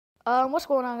What's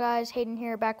going on, guys? Hayden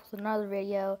here, back with another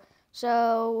video.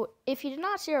 So, if you did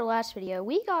not see our last video,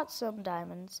 we got some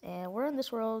diamonds, and we're in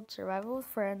this world, survival with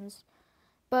friends.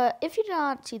 But if you did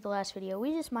not see the last video,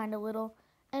 we just mined a little,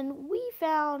 and we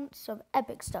found some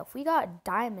epic stuff. We got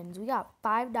diamonds. We got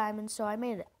 5 diamonds, so I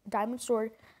made a diamond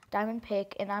sword, diamond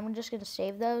pick, and I'm just going to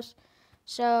save those.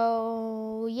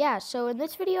 So, yeah, so in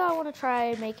this video, I want to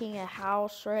try making a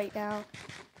house right now.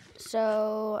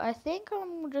 So I think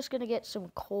I'm just gonna get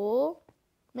some coal,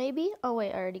 maybe. Oh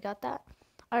wait, I already got that.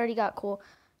 I already got coal.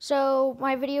 So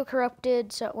my video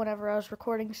corrupted. So whenever I was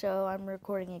recording, so I'm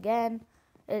recording again.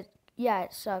 It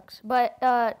sucks, but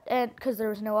and because there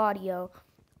was no audio,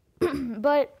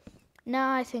 but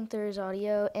now I think there is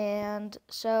audio, and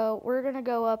so we're gonna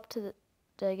go up to the.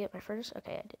 Did I get my furnace?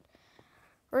 Okay, I did.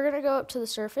 We're gonna go up to the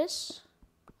surface.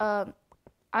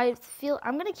 I feel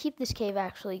I'm gonna keep this cave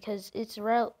actually because it's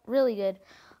really good.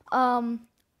 Oh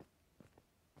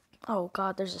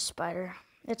God, there's a spider.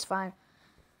 It's fine.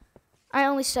 I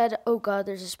only said, oh God,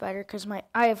 there's a spider because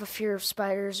I have a fear of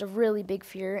spiders, a really big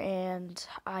fear, and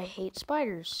I hate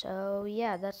spiders. So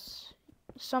yeah, that's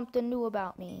something new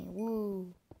about me.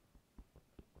 Woo.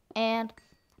 And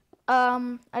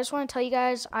I just want to tell you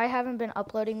guys, I haven't been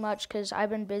uploading much because I've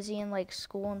been busy in like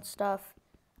school and stuff.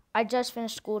 I just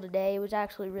finished school today. It was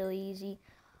actually really easy.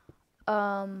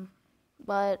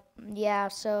 But yeah,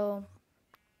 so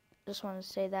just wanted to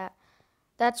say that.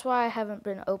 That's why I haven't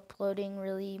been uploading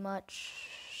really much.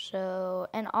 So,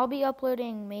 and I'll be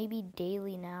uploading maybe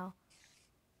daily now.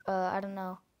 I don't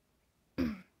know.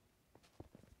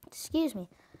 Excuse me.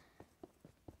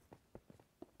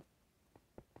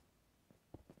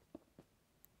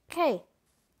 Okay.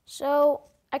 So,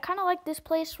 I kind of like this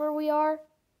place where we are.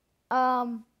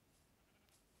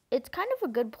 It's kind of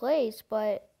a good place,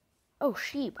 but oh,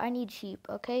 sheep. I need sheep,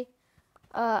 okay?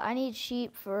 I need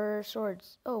sheep for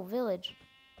swords. Oh, village.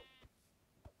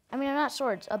 I mean, not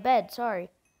swords. A bed, sorry.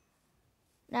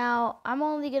 Now, I'm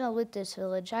only going to loot this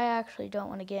village. I actually don't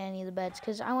want to get any of the beds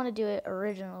because I want to do it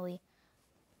originally.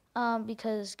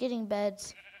 Because getting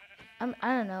beds, I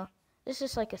don't know. It's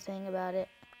just like a thing about it.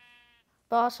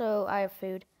 But also, I have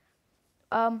food.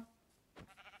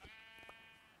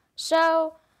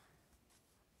 So,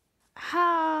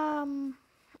 I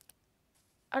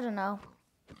don't know.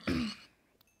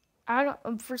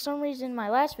 For some reason, my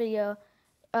last video,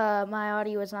 my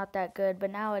audio was not that good, but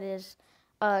now it is.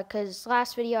 Because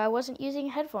last video, I wasn't using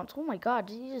headphones. Oh my God,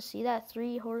 did you just see that?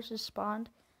 3 horses spawned?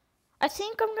 I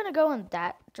think I'm going to go in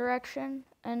that direction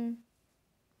and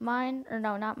mine, or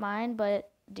no, not mine,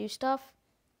 but do stuff.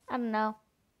 I don't know.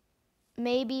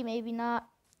 Maybe, maybe not.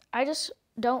 I just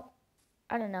don't,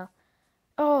 I don't know.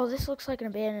 Oh, this looks like an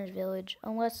abandoned village,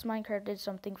 unless Minecraft did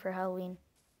something for Halloween.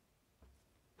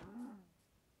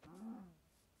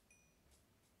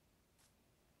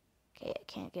 Okay, I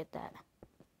can't get that.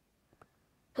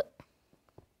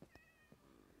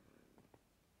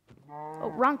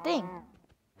 Oh, wrong thing.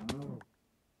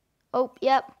 Oh,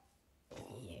 yep.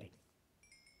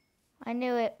 I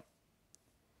knew it.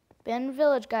 Abandoned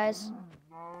village, guys.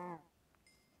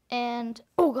 And,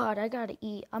 oh God, I gotta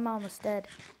eat. I'm almost dead.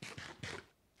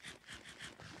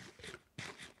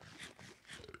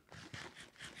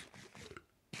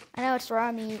 I know it's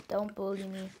raw meat. Don't bully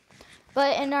me.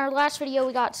 But in our last video,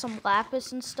 we got some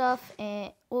lapis and stuff.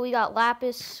 And, well, we got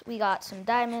lapis. We got some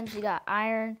diamonds. We got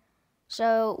iron.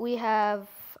 So we have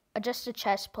just a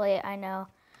chest plate, I know.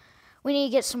 We need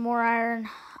to get some more iron.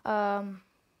 Let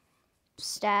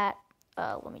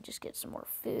me just get some more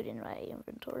food in my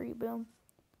inventory. Boom.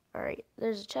 Alright,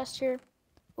 there's a chest here.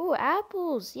 Ooh,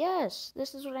 apples. Yes,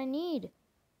 this is what I need.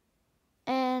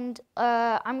 And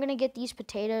I'm going to get these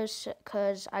potatoes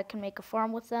because I can make a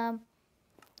farm with them.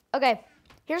 Okay,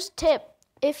 here's a tip.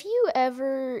 If you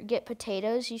ever get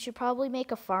potatoes, you should probably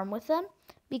make a farm with them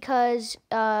because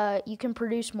you can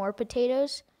produce more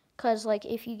potatoes. Because, like,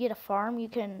 if you get a farm, you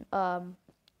can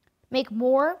make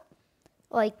more.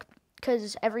 Like,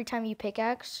 because every time you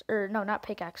pickaxe, or no, not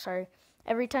pickaxe, sorry.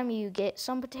 Every time you get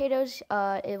some potatoes,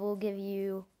 it will give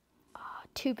you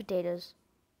 2 potatoes.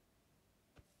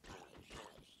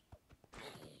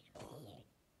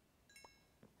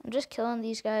 I'm just killing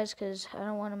these guys because I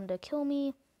don't want them to kill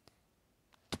me.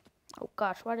 Oh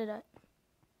gosh, why did I?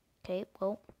 Okay,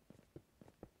 well.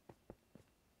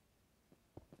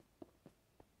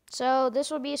 So this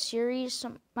will be a series.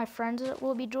 My friends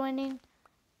will be joining.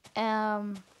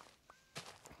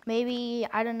 Maybe,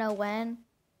 I don't know when.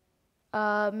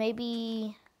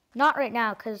 Maybe not right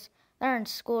now because they're in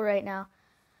school right now.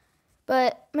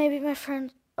 But maybe my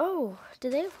friends. Oh,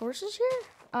 do they have horses here?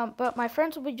 But my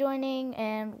friends will be joining,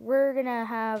 and we're gonna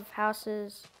have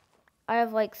houses. I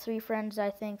have like 3 friends I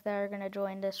think that are gonna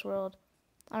join this world.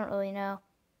 I don't really know.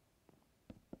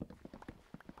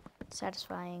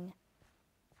 Satisfying.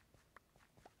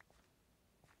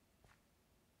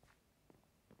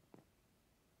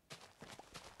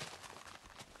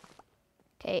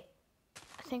 Okay,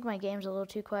 I think my game's a little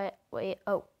too quiet. Wait,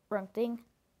 oh, wrong thing.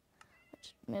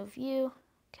 Let's move you.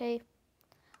 Okay,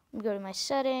 I'm gonna go to my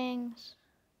settings,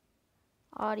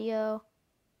 audio.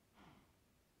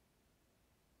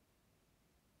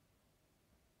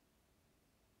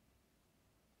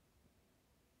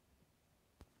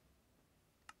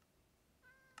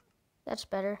 That's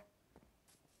better.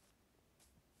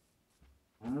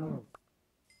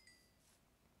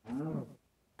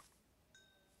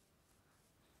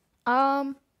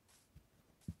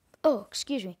 Oh,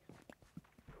 excuse me.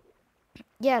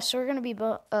 Yeah, so we're gonna be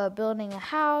building a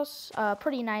house, a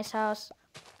pretty nice house,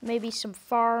 maybe some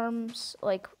farms,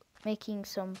 like making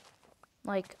some,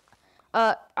 like,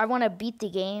 I want to beat the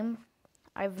game.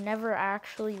 I've never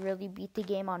actually really beat the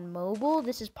game on mobile.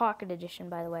 This is Pocket Edition,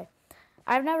 by the way.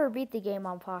 I've never beat the game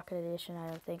on Pocket Edition, I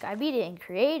don't think. I beat it in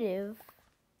Creative,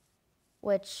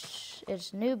 which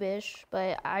is noobish,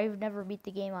 but I've never beat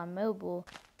the game on mobile,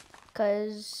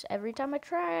 because every time I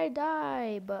try, I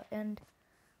die, and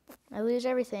I lose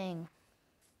everything.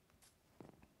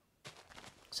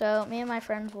 So, me and my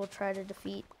friends will try to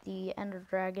defeat the Ender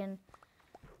Dragon.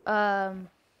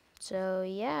 So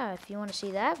yeah, if you want to see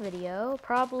that video,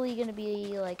 probably going to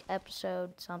be like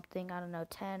episode something, I don't know,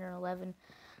 10 or 11.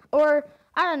 Or,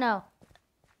 I don't know.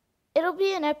 It'll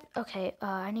be an okay,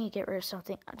 I need to get rid of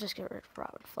something. I'll just get rid of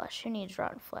rotten flesh. Who needs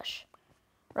rotten flesh?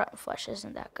 Rotten flesh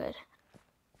isn't that good.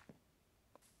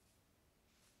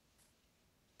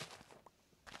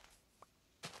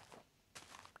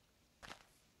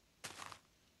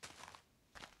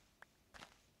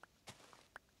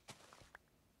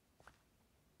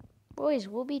 Boys,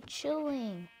 we'll be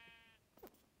chilling.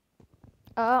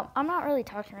 I'm not really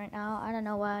talking right now. I don't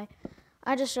know why.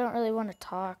 I just don't really want to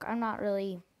talk. I'm not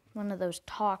really one of those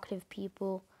talkative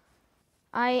people.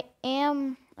 I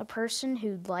am a person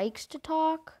who likes to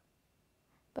talk,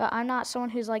 but I'm not someone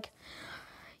who's like,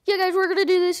 yeah, guys, we're gonna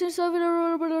do this and stuff.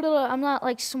 I'm not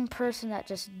like some person that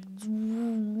just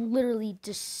literally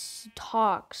just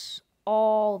talks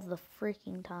all the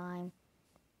freaking time.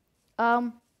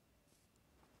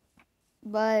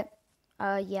 But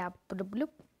yeah.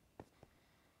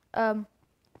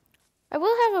 I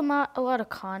will have a lot of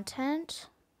content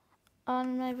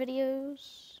on my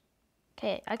videos.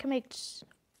 Okay, I can make.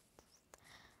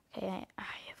 Okay, I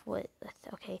have what?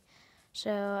 Okay,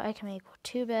 so I can make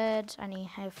 2 beds. I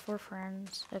have 4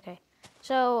 friends. Okay,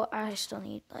 so I still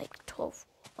need like 12.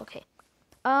 Okay,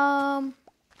 I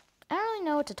don't really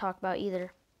know what to talk about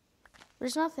either.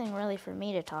 There's nothing really for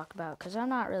me to talk about because I'm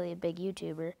not really a big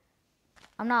YouTuber.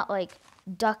 I'm not like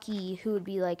Ducky, who would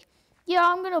be like, yeah,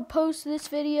 I'm gonna post this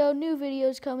video, new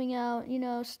videos coming out, you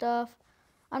know, stuff.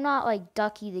 I'm not like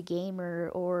Ducky the Gamer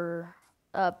or,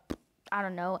 I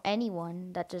don't know,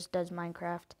 anyone that just does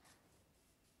Minecraft.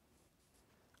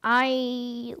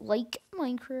 I like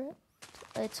Minecraft.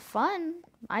 It's fun.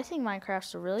 I think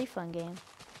Minecraft's a really fun game.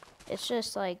 It's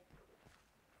just like,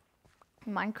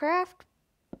 Minecraft,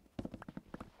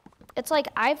 it's like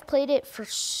I've played it for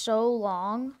so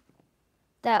long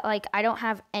that like I don't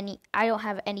have any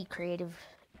creative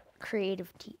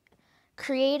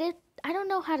I don't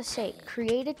know how to say it.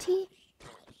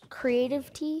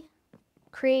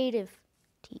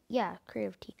 Yeah,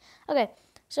 creativity. Okay,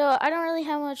 so I don't really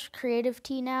have much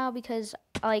creativity now because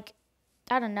like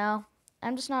I don't know.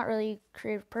 I'm just not really a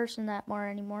creative person that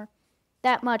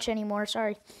much anymore,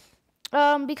 sorry.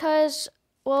 Because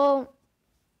well,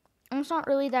 I'm just not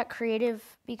really that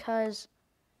creative because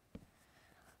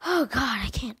oh god, I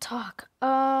can't talk.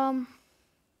 Not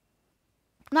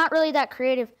really that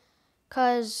creative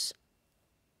cuz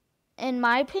in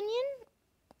my opinion,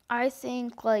 I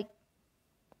think like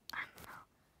I don't know.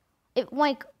 It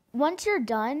like once you're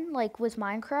done like with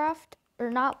Minecraft or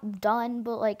not done,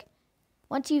 but like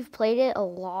once you've played it a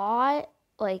lot,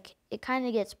 like it kind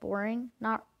of gets boring,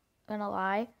 not gonna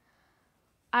lie.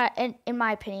 In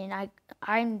my opinion,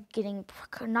 I'm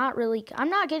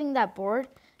not getting that bored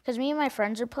because me and my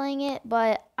friends are playing it,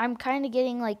 but I'm kind of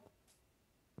getting like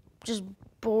just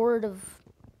bored of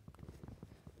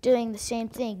doing the same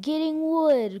thing, getting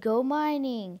wood, go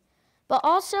mining. But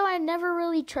also, I never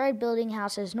really tried building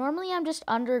houses. Normally, I'm just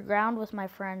underground with my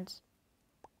friends.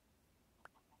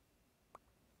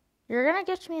 You're gonna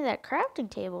get me that crafting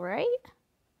table, right?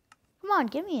 Come on,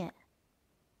 give me it.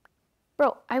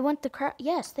 Bro, I want the craft.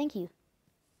 Yes, thank you.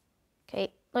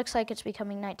 Okay, looks like it's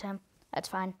becoming nighttime. That's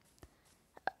fine.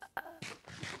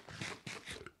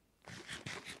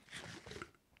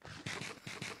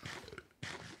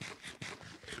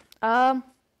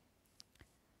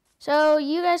 So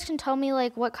you guys can tell me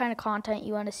like what kind of content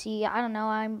you want to see. I don't know.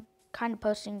 I'm kind of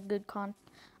posting good content.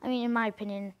 I mean, in my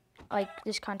opinion, like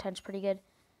this content's pretty good.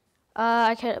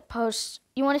 I could post.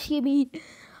 You want to see me?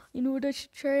 You know what I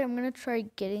should try? I'm gonna try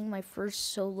getting my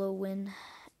first solo win.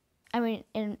 I mean,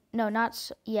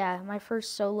 my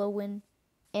first solo win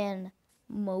in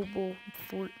mobile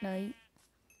Fortnite.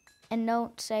 And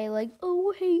don't say like,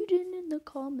 oh, Hayden in the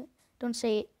comment. Don't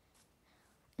say it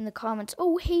in the comments.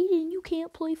 Oh, Hayden, you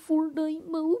can't play Fortnite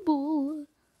mobile.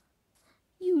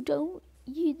 You don't.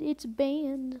 It's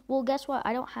banned. Well, guess what?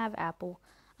 I don't have Apple.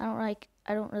 I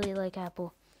don't really like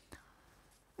Apple.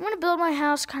 I'm gonna build my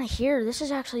house kind of here. This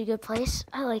is actually a good place.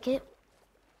 I like it.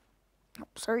 Oh,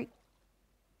 sorry.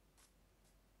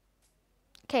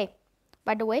 Okay.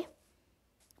 By the way,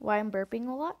 why I'm burping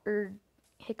a lot or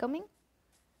hiccuping?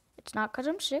 It's not because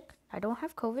I'm sick. I don't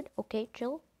have COVID. Okay,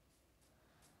 chill.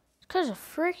 It's because of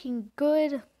freaking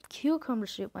good cucumber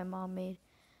soup my mom made.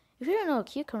 If you don't know what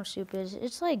cucumber soup is,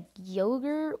 it's like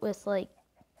yogurt with like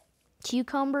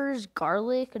cucumbers,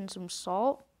 garlic, and some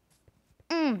salt.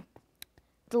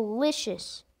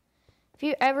 Delicious. If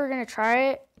you're ever going to try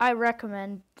it, I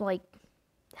recommend like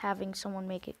having someone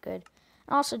make it good.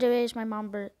 And also today is my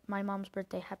mom's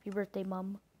birthday. Happy birthday,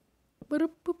 Mom. I'm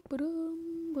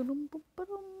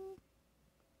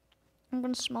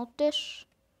gonna smelt this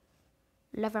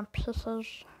 11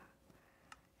 pieces,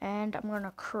 and I'm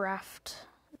gonna craft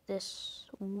this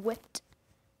wheat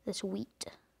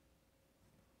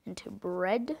into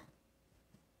bread.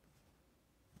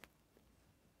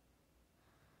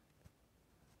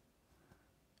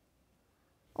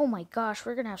 Oh my gosh,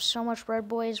 we're gonna have so much bread,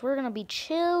 boys. We're gonna be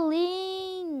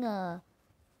chilling. I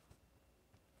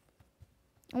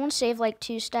want to save like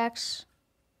 2 stacks.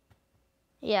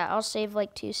 Yeah, I'll save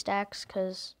like 2 stacks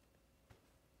because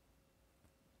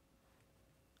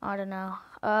I don't know.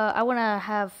 I want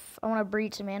to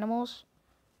breed some animals.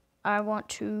 I want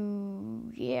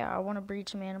to breed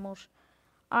some animals.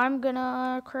 I'm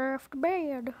gonna craft a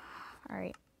bed. All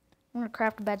right, I'm gonna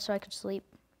craft a bed so I can sleep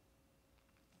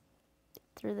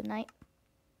through the night.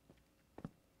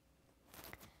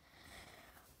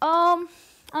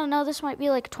 I don't know. This might be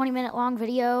like a 20-minute long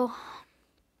video.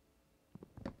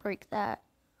 Break that.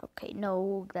 Okay,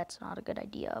 no, that's not a good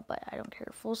idea, but I don't care.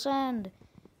 Full send.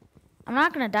 I'm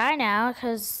not gonna die now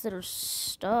because there's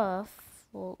stuff.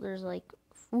 Well, there's like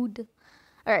food.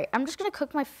 All right, I'm just gonna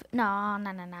cook my. No.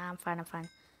 I'm fine.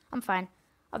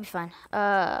 I'll be fine.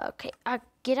 Okay.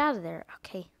 Get out of there.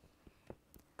 Okay.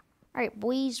 All right,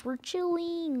 boys, we're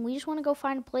chilling. We just want to go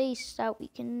find a place that we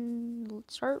can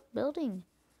start building.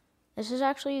 This is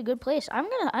actually a good place.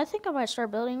 I think I might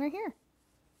start building right here,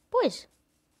 boys.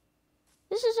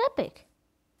 This is epic.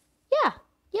 Yeah,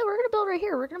 we're gonna build right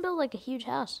here. We're gonna build like a huge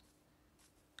house.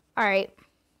 All right.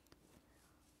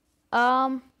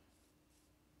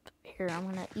 Here, I'm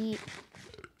gonna eat.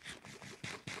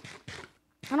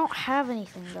 I don't have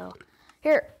anything though.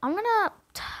 Here, I'm gonna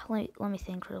let me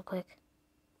think real quick.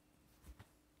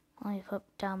 Let me put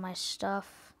down my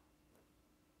stuff.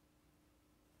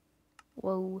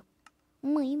 Whoa,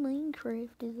 my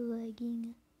Minecraft is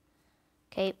lagging.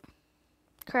 Okay.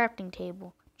 Crafting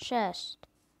table, chest,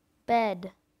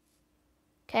 bed.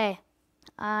 Okay,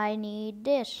 I need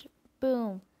this.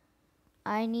 Boom.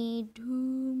 I need 2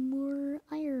 more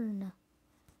iron.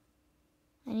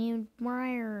 I need more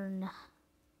iron.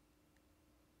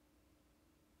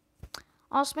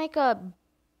 I'll just make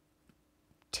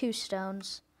 2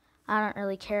 stones. I don't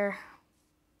really care.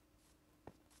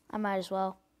 I might as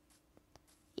well.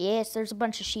 Yes, there's a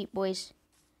bunch of sheep, boys.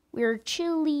 We're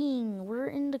chilling. We're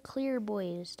in the clear,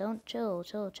 boys. Don't chill.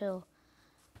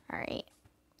 Alright.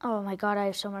 Oh my god, I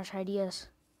have so much ideas.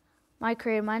 My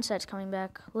creative mindset's coming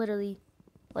back. Literally.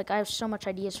 Like, I have so much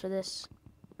ideas for this.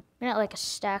 I'm gonna get like a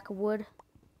stack of wood.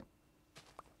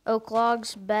 Oak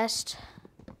logs, best.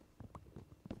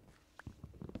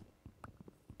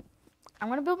 I'm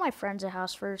gonna build my friends a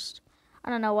house first. I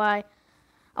don't know why.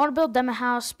 I want to build them a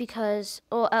house because,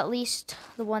 well, at least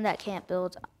the one that can't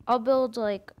build. I'll build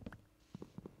like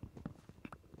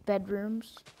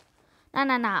bedrooms.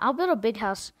 Nah. I'll build a big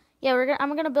house. Yeah,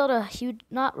 I'm gonna build a huge,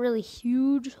 not really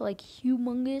huge, like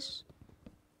humongous,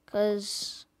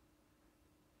 cause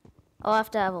I'll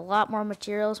have to have a lot more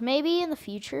materials. Maybe in the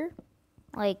future,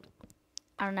 like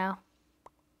I don't know.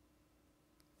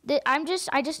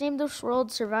 I just named this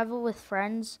world Survival with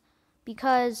Friends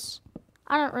because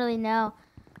I don't really know.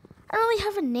 I don't really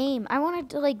have a name. I wanted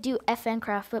to like do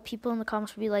FNcraft, but people in the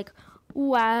comments would be like,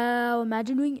 "Wow,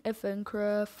 imagine doing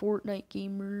FNcraft, Fortnite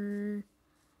gamer."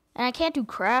 And I can't do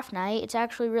Craft Night. It's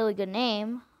actually a really good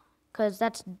name. Because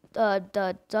that's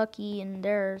the Ducky and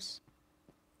theirs.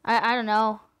 I don't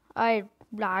know. I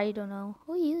don't know.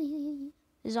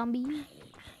 Zombie.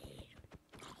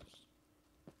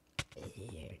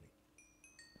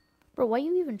 Bro, why are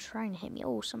you even trying to hit me?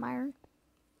 Oh, some iron.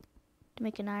 To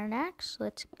make an iron axe.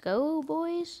 Let's go,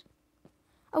 boys.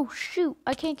 Oh, shoot.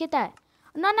 I can't get that.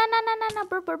 No.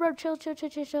 Bro. Chill.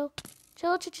 Chill.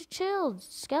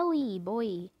 Skelly, boy.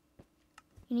 You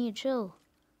need to chill.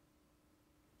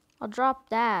 I'll drop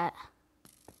that.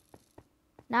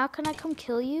 Now can I come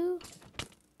kill you?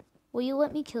 Will you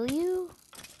let me kill you?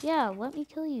 Yeah, let me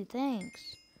kill you.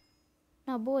 Thanks.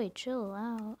 Now, boy, chill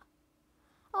out.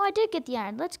 Oh, I did get the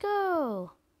iron. Let's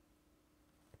go.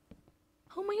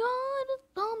 Oh my god, a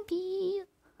zombie.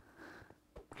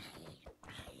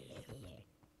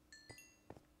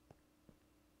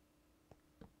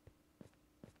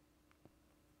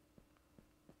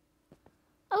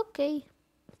 Okay.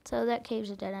 So that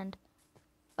cave's a dead end.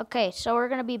 Okay, so we're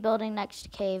going to be building next to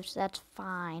caves. That's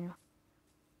fine.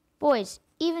 Boys,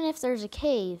 even if there's a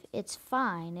cave, it's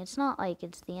fine. It's not like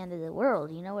it's the end of the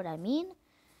world. You know what I mean?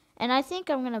 And I think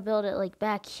I'm going to build it like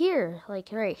back here. Like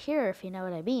right here, if you know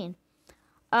what I mean.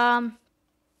 I'm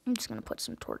just going to put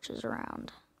some torches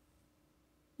around.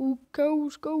 Ooh,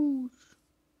 cows.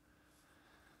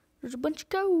 There's a bunch of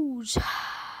cows.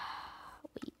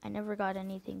 Wait, I never got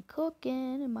anything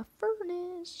cooking in my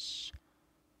furnace.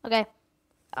 Okay.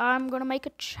 I'm gonna make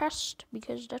a chest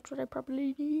because that's what I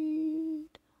probably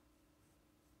need.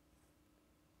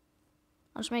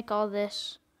 I'll just make all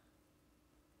this.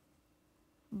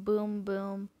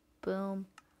 Boom.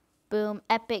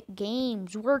 Epic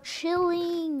Games. We're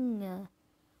chilling.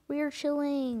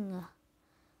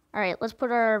 Alright, let's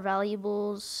put our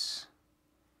valuables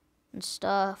and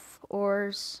stuff.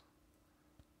 Ores.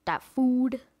 That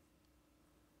food.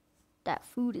 That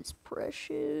food is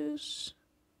precious.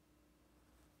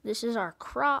 This is our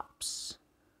crops.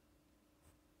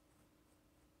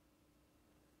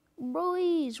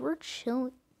 Boys, we're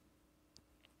chilling.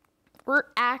 We're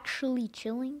actually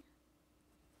chilling.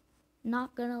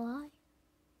 Not gonna lie.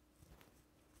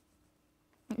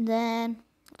 And then,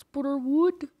 let's put our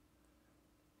wood.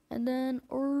 And then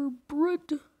our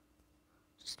bread.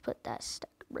 Just put that stack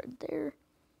of bread there.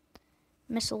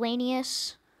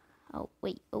 Miscellaneous. Oh,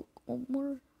 wait. Oh, one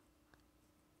more.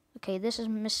 Okay, this is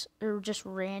just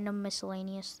random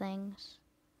miscellaneous things.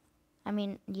 I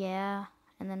mean, yeah.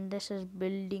 And then this is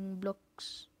building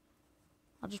blocks.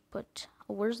 I'll just put...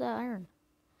 Oh, where's that iron?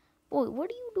 Boy,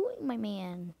 what are you doing, my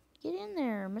man? Get in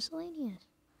there, miscellaneous.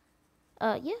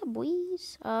 Yeah,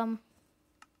 boys. I'm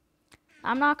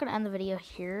not gonna end the video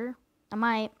here. I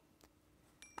might.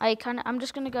 I'm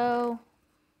just gonna go...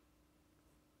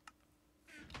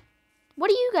 What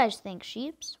do you guys think,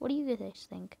 sheeps? What do you guys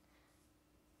think?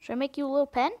 Should I make you a little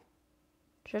pen?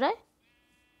 Should I?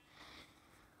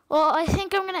 Well, I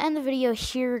think I'm going to end the video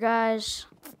here, guys.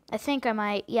 I think I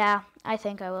might. Yeah, I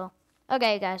think I will.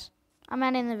 Okay, guys. I'm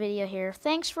ending the video here.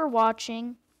 Thanks for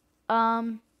watching.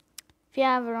 If you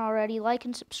haven't already, like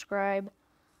and subscribe.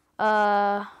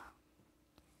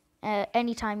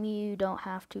 Anytime you don't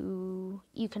have to,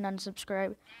 you can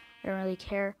unsubscribe. I don't really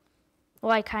care.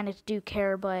 Well, I kind of do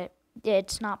care, but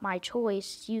it's not my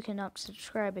choice. You can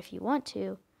unsubscribe if you want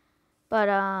to. But,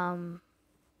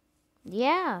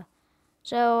 yeah.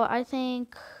 So, I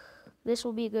think this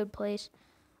will be a good place.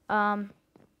 So,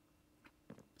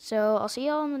 I'll see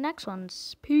y'all in the next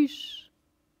ones. Peace.